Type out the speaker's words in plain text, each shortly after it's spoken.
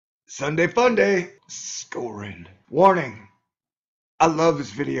Sunday fun day. Scoring. Warning. I love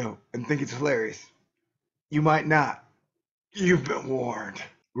this video and think it's hilarious. You might not. You've been warned.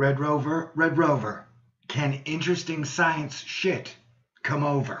 Red Rover, can interesting science shit come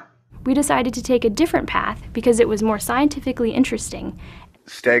over? We decided to take a different path because it was more scientifically interesting.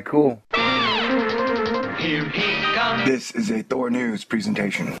 Stay cool. Here he comes. This is a THORnews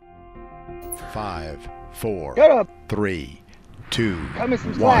presentation. 5, 4, Shut up. 3, 2, Cut me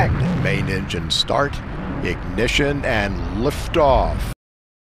some slack. 1. Main engine start, ignition, and liftoff.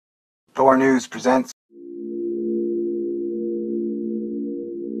 THORnews presents.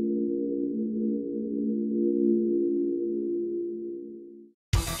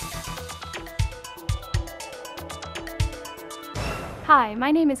 Hi,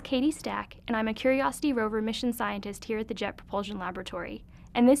 my name is Katie Stack, and I'm a Curiosity rover mission scientist here at the Jet Propulsion Laboratory.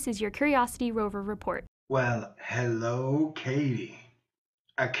 And this is your Curiosity rover report. Well, hello, Katie.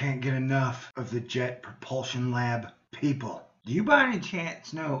 I can't get enough of the Jet Propulsion Lab people. Do you by any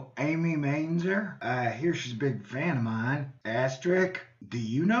chance know Amy Mainzer? I hear she's a big fan of mine. Asterisk, do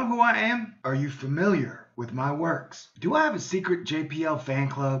you know who I am? Are you familiar with my works? Do I have a secret JPL fan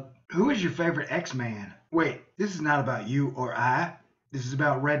club? Who is your favorite X-Man? Wait, this is not about you or I. This is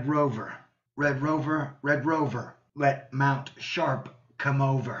about Red Rover. Red Rover, let Mount Sharp come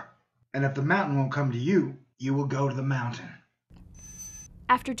over. And if the mountain won't come to you, you will go to the mountain.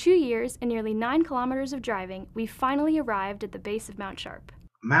 After 2 years and nearly 9 kilometers of driving, we finally arrived at the base of Mount Sharp.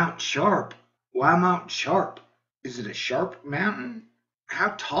 Mount Sharp? Why Mount Sharp? Is it a sharp mountain?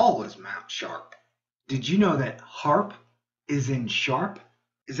 How tall is Mount Sharp? Did you know that harp is in sharp?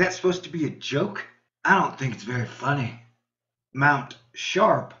 Is that supposed to be a joke? I don't think it's very funny. Mount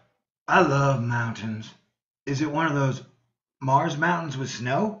Sharp? I love mountains. Is it one of those Mars mountains with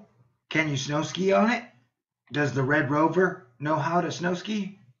snow? Can you snow ski on it? Does the Red Rover know how to snow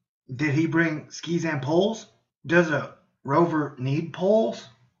ski? Did he bring skis and poles? Does a rover need poles?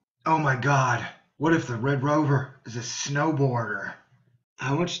 Oh my God, what if the Red Rover is a snowboarder?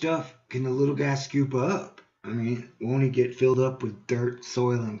 How much stuff can the little guy scoop up? I mean, won't he get filled up with dirt,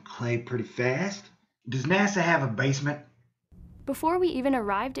 soil, and clay pretty fast? Does NASA have a basement? Before we even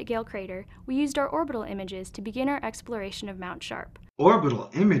arrived at Gale Crater, we used our orbital images to begin our exploration of Mount Sharp. Orbital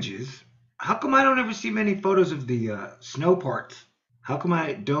images? How come I don't ever see many photos of the snow parts? How come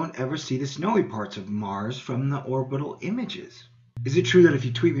I don't ever see the snowy parts of Mars from the orbital images? Is it true that if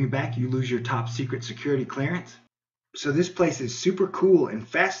you tweet me back, you lose your top secret security clearance? So this place is super cool and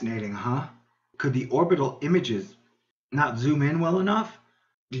fascinating, huh? Could the orbital images not zoom in well enough?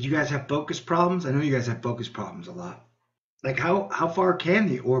 Did you guys have focus problems? I know you guys have focus problems a lot. Like how far can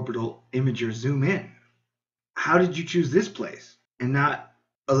the orbital imager zoom in? How did you choose this place and not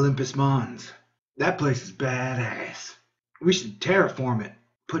Olympus Mons? That place is badass. We should terraform it,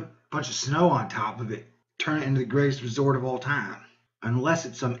 put a bunch of snow on top of it, turn it into the greatest resort of all time. Unless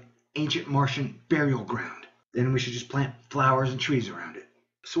it's some ancient Martian burial ground. Then we should just plant flowers and trees around it.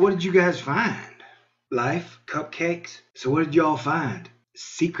 So what did you guys find? Life? Cupcakes? So what did y'all find?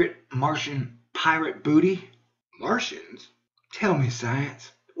 Secret Martian pirate booty? Martians? Tell me,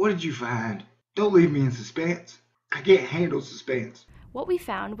 science. What did you find? Don't leave me in suspense. I can't handle suspense. What we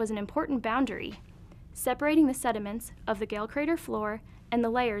found was an important boundary, separating the sediments of the Gale Crater floor and the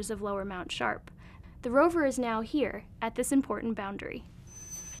layers of lower Mount Sharp. The rover is now here at this important boundary.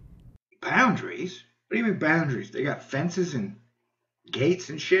 Boundaries? What do you mean boundaries? They got fences and gates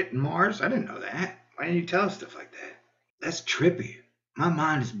and shit in Mars? I didn't know that. Why didn't you tell us stuff like that? That's trippy. My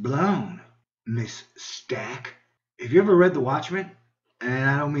mind is blown, Miss Stack. Have you ever read The Watchmen? And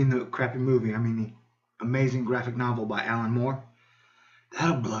I don't mean the crappy movie. I mean the amazing graphic novel by Alan Moore.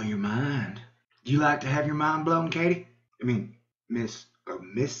 That'll blow your mind. Do you like to have your mind blown, Katie? I mean, Miss or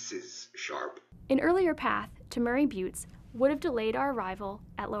Mrs. Sharp. An earlier path to Murray Buttes would have delayed our arrival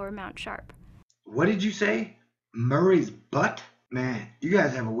at lower Mount Sharp. What did you say? Murray's butt? Man, you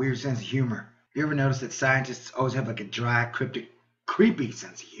guys have a weird sense of humor. You ever notice that scientists always have like a dry, cryptic, creepy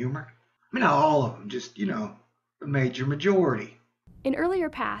sense of humor? I mean, not all of them, just, a major majority. An earlier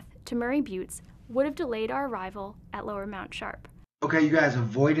path to Murray Buttes would have delayed our arrival at lower Mount Sharp. Okay, you guys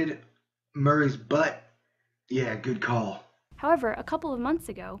avoided Murray's butt? Yeah, good call. However, a couple of months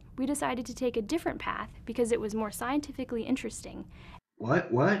ago, we decided to take a different path because it was more scientifically interesting.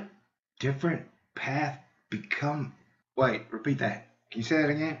 What? Different path become... Wait, repeat that. Can you say that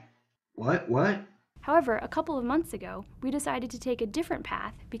again? What? However, a couple of months ago, we decided to take a different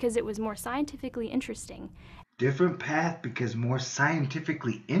path because it was more scientifically interesting. Different path because more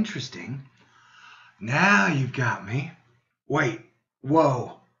scientifically interesting? Now you've got me. Wait,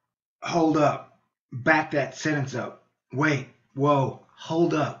 whoa, hold up. Back that sentence up. Wait, whoa,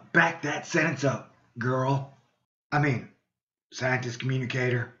 Hold up. Back that sentence up, girl. I mean, scientist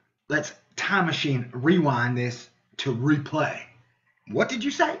communicator. Let's time machine rewind this to replay. What did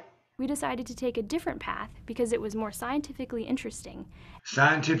you say? We decided to take a different path because it was more scientifically interesting.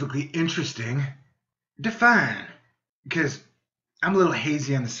 Scientifically interesting? Define. Because I'm a little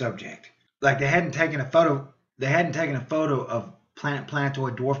hazy on the subject. Like they hadn't taken a photo of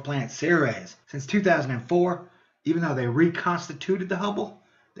planetoid dwarf planet Ceres since 2004, even though they reconstituted the Hubble.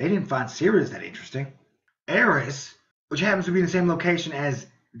 They didn't find Ceres that interesting. Eris, which happens to be in the same location as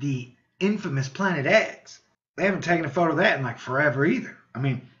the infamous Planet X, they haven't taken a photo of that in like forever either. I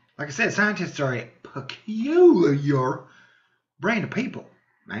mean, like I said, scientists are a peculiar brand of people,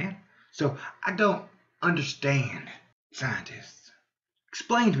 man. So I don't understand scientists.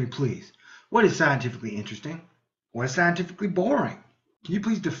 Explain to me, please. What is scientifically interesting? What is scientifically boring? Can you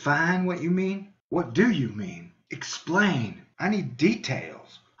please define what you mean? What do you mean? Explain. I need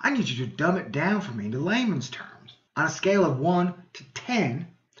details. I need you to dumb it down for me into layman's terms. On a scale of 1 to 10,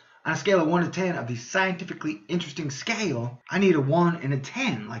 on a scale of 1 to 10 of the scientifically interesting scale, I need a 1 and a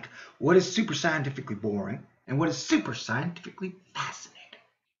 10. Like, what is super scientifically boring and what is super scientifically fascinating?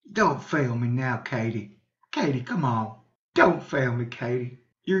 Don't fail me now, Katie. Katie, come on. Don't fail me, Katie.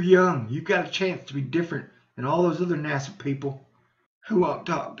 You're young. You've got a chance to be different than all those other NASA people who won't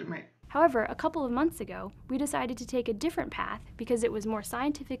talk to me. However, a couple of months ago, we decided to take a different path because it was more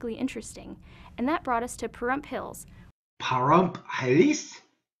scientifically interesting, and that brought us to Pahrump Hills. Pahrump Hills?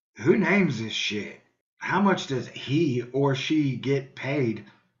 Who names this shit? How much does he or she get paid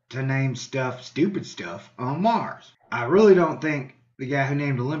to name stuff, stupid stuff, on Mars? I really don't think the guy who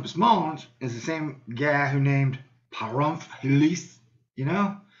named Olympus Mons is the same guy who named Pahrump Hills, you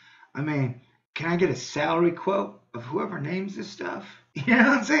know? I mean, can I get a salary quote of whoever names this stuff? You know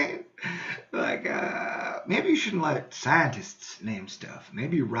what I'm saying? Like, maybe you shouldn't let scientists name stuff.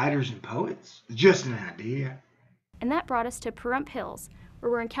 Maybe writers and poets. Just an idea. And that brought us to Pahrump Hills,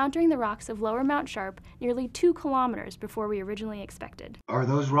 where we're encountering the rocks of Lower Mount Sharp nearly 2 kilometers before we originally expected. Are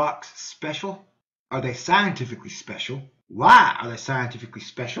those rocks special? Are they scientifically special? Why are they scientifically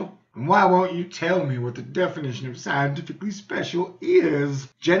special? And why won't you tell me what the definition of scientifically special is?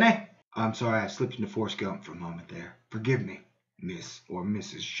 Jenny? I'm sorry, I slipped into Forrest Gump for a moment there. Forgive me, Miss or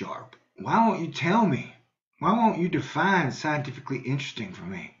Mrs. Sharp. Why won't you tell me? Why won't you define scientifically interesting for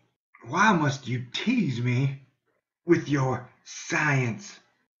me? Why must you tease me with your science?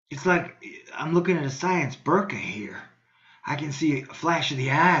 It's like I'm looking at a Science Burquas here. I can see a flash of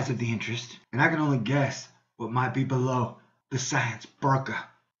the eyes of the interest, and I can only guess what might be below the Science Burquas.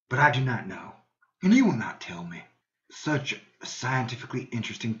 But I do not know, and you will not tell me. Such a scientifically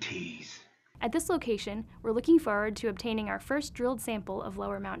interesting tease. At this location, we're looking forward to obtaining our first drilled sample of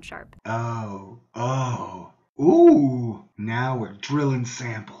Lower Mount Sharp. Ooh, now we're drilling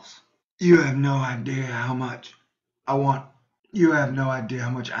samples. You have no idea how much I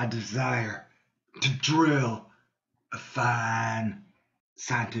desire to drill a fine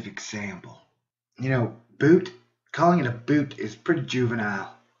scientific sample. You know, Butte, calling it a Butte is pretty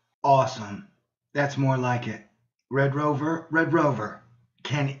juvenile. Awesome. That's more like it. Red Rover,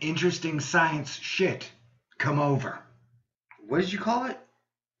 can interesting science shit come over? What did you call it?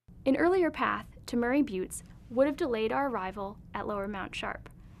 An earlier path to Murray Buttes would have delayed our arrival at Lower Mount Sharp.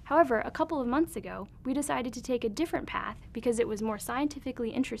 However, a couple of months ago, we decided to take a different path because it was more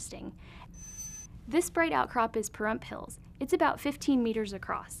scientifically interesting. This bright outcrop is Pahrump Hills. It's about 15 meters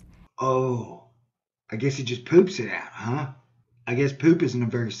across. Oh, I guess he just poops it out, huh? I guess poop isn't a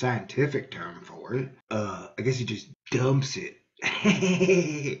very scientific term for it. I guess he just dumps it.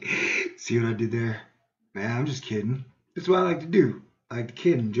 See what I did there? Man, I'm just kidding. That's what I like to do. I like to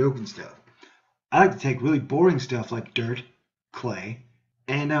kid and joke and stuff. I like to take really boring stuff like dirt, clay,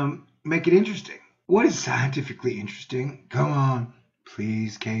 and make it interesting. What is scientifically interesting? Come on,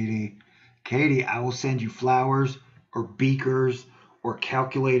 please, Katie. Katie, I will send you flowers or beakers or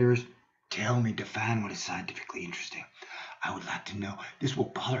calculators. Tell me, define what is scientifically interesting. I would like to know. This will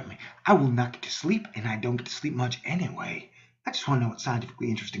bother me. I will not get to sleep, and I don't get to sleep much anyway. I just want to know what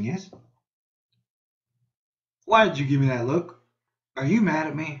scientifically interesting is. Why did you give me that look? Are you mad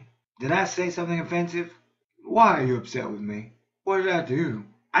at me? Did I say something offensive? Why are you upset with me? What did I do?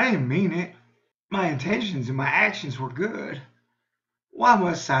 I didn't mean it. My intentions and my actions were good. Why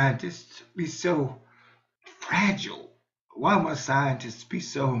must scientists be so fragile? Why must scientists be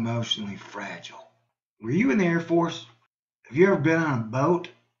so emotionally fragile? Were you in the Air Force? Have you ever been on a boat?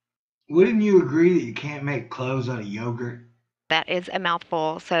 Wouldn't you agree that you can't make clothes out of yogurt? That is a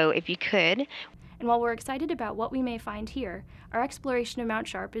mouthful, so if you could. And while we're excited about what we may find here, our exploration of Mount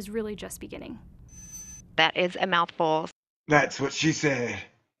Sharp is really just beginning. That is a mouthful. That's what she said.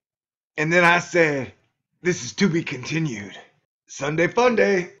 And then I said, this is to be continued. Sunday fun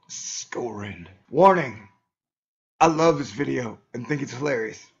day. Scoring. Warning. I love this video and think it's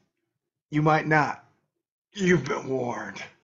hilarious. You might not. You've been warned.